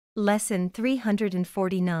Lesson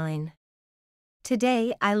 349.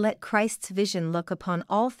 Today I let Christ's vision look upon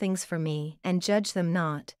all things for me and judge them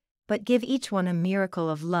not, but give each one a miracle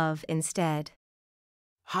of love instead.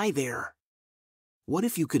 Hi there. What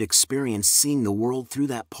if you could experience seeing the world through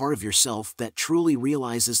that part of yourself that truly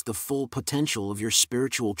realizes the full potential of your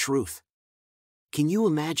spiritual truth? Can you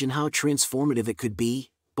imagine how transformative it could be,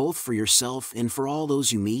 both for yourself and for all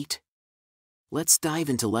those you meet? Let's dive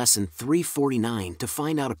into Lesson 349 to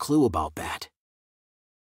find out a clue about that.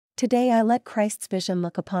 Today I let Christ's vision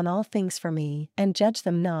look upon all things for me and judge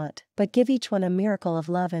them not, but give each one a miracle of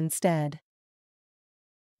love instead.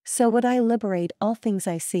 So would I liberate all things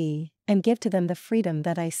I see, and give to them the freedom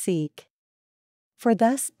that I seek. For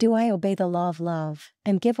thus do I obey the law of love,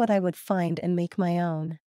 and give what I would find and make my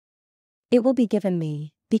own. It will be given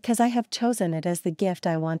me, because I have chosen it as the gift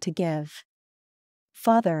I want to give.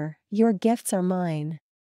 Father, your gifts are mine.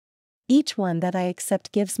 Each one that I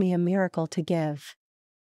accept gives me a miracle to give.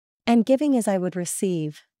 And giving as I would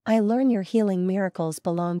receive, I learn your healing miracles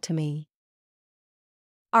belong to me.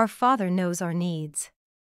 Our Father knows our needs.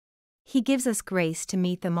 He gives us grace to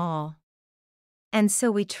meet them all. And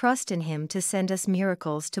so we trust in Him to send us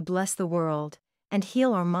miracles to bless the world and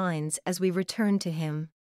heal our minds as we return to Him.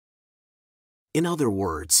 In other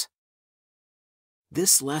words,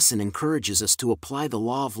 this lesson encourages us to apply the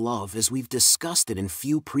law of love as we've discussed it in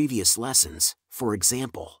few previous lessons. For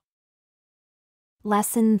example,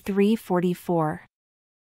 Lesson 344.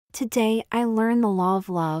 Today I learn the law of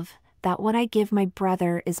love, that what I give my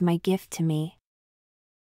brother is my gift to me.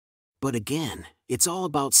 But again, it's all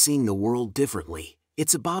about seeing the world differently.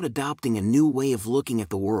 It's about adopting a new way of looking at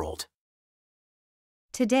the world.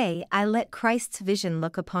 Today I let Christ's vision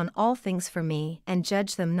look upon all things for me and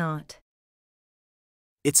judge them not.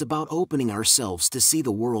 It's about opening ourselves to see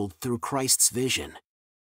the world through Christ's vision.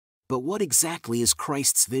 But what exactly is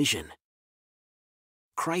Christ's vision?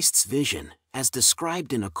 Christ's vision, as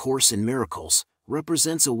described in A Course in Miracles,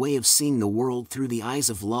 represents a way of seeing the world through the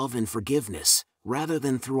eyes of love and forgiveness, rather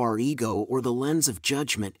than through our ego or the lens of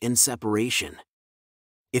judgment and separation.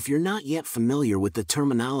 If you're not yet familiar with the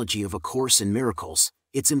terminology of A Course in Miracles,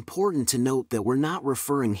 it's important to note that we're not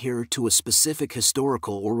referring here to a specific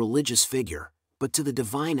historical or religious figure, but to the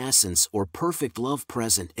divine essence or perfect love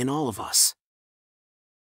present in all of us.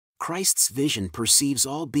 Christ's vision perceives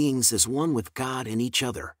all beings as one with God and each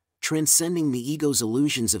other, transcending the ego's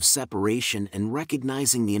illusions of separation and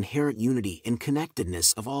recognizing the inherent unity and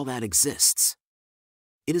connectedness of all that exists.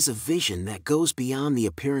 It is a vision that goes beyond the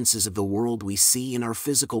appearances of the world we see in our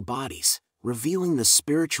physical bodies, revealing the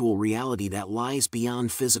spiritual reality that lies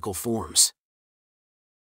beyond physical forms.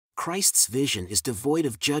 Christ's vision is devoid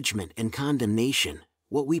of judgment and condemnation.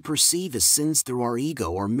 What we perceive as sins through our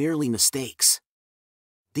ego are merely mistakes.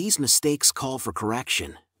 These mistakes call for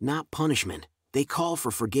correction, not punishment. They call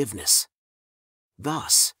for forgiveness.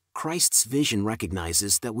 Thus, Christ's vision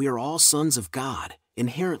recognizes that we are all sons of God,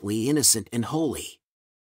 inherently innocent and holy.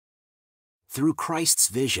 Through Christ's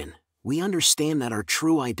vision, we understand that our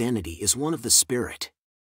true identity is one of the Spirit.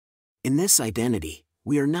 In this identity,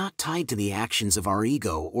 we are not tied to the actions of our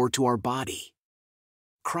ego or to our body.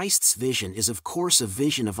 Christ's vision is of course a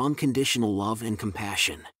vision of unconditional love and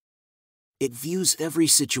compassion. It views every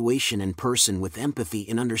situation and person with empathy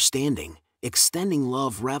and understanding, extending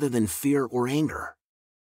love rather than fear or anger.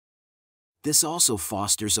 This also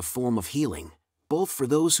fosters a form of healing, both for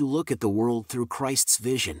those who look at the world through Christ's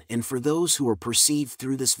vision and for those who are perceived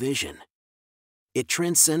through this vision. It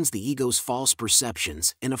transcends the ego's false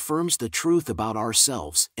perceptions and affirms the truth about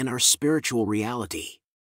ourselves and our spiritual reality.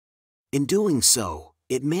 In doing so,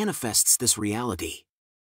 it manifests this reality.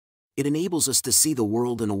 It enables us to see the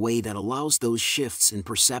world in a way that allows those shifts in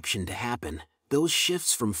perception to happen, those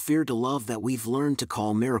shifts from fear to love that we've learned to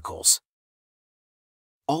call miracles.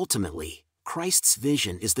 Ultimately, Christ's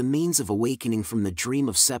vision is the means of awakening from the dream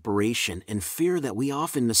of separation and fear that we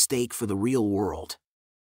often mistake for the real world.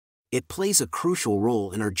 It plays a crucial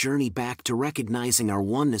role in our journey back to recognizing our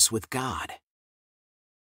oneness with God.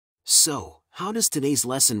 So, how does today's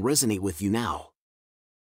lesson resonate with you now?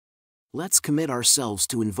 Let's commit ourselves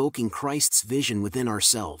to invoking Christ's vision within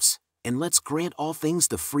ourselves, and let's grant all things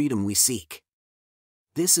the freedom we seek.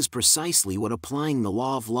 This is precisely what applying the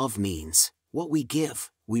law of love means. What we give,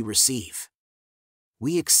 we receive.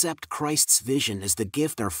 We accept Christ's vision as the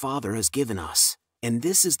gift our Father has given us, and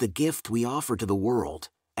this is the gift we offer to the world,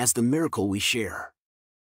 as the miracle we share.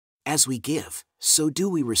 As we give, so do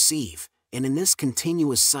we receive, and in this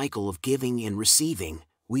continuous cycle of giving and receiving,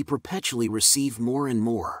 we perpetually receive more and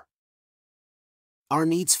more. Our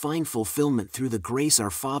needs find fulfillment through the grace our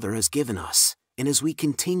Father has given us, and as we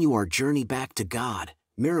continue our journey back to God,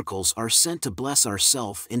 Miracles are sent to bless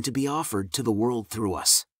ourselves and to be offered to the world through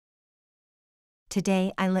us.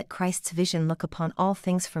 Today I let Christ's vision look upon all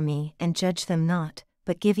things for me and judge them not,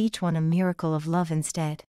 but give each one a miracle of love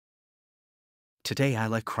instead. Today I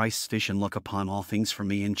let Christ's vision look upon all things for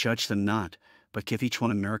me and judge them not, but give each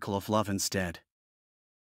one a miracle of love instead.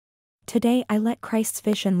 Today I let Christ's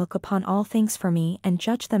vision look upon all things for me and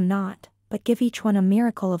judge them not, but give each one a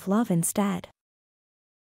miracle of love instead.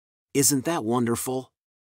 Isn't that wonderful?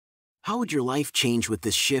 How would your life change with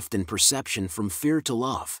this shift in perception from fear to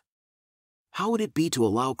love? How would it be to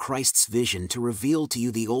allow Christ's vision to reveal to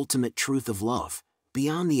you the ultimate truth of love,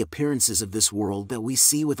 beyond the appearances of this world that we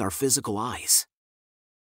see with our physical eyes?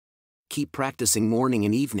 Keep practicing morning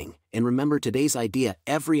and evening, and remember today's idea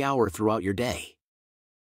every hour throughout your day.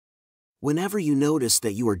 Whenever you notice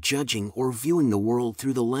that you are judging or viewing the world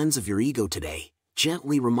through the lens of your ego today,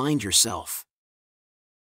 gently remind yourself.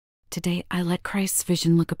 Today I let Christ's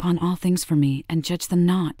vision look upon all things for me and judge them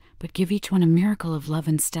not, but give each one a miracle of love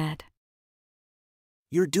instead.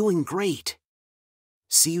 You're doing great.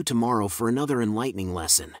 See you tomorrow for another enlightening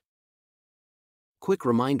lesson. Quick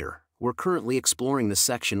reminder, we're currently exploring the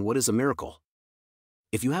section What is a Miracle?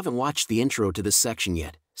 If you haven't watched the intro to this section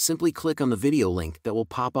yet, simply click on the video link that will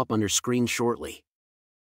pop up on your screen shortly.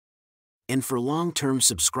 And for long-term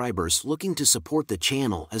subscribers looking to support the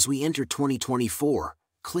channel as we enter 2024,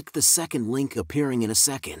 click the second link appearing in a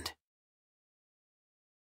second.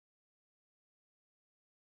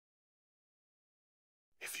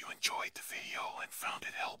 If you enjoyed the video and found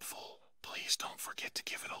it helpful, please don't forget to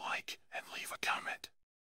give it a like and leave a comment.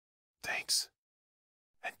 Thanks.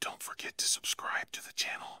 And don't forget to subscribe to the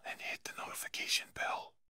channel and hit the notification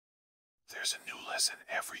bell. There's a new lesson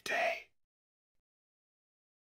every day.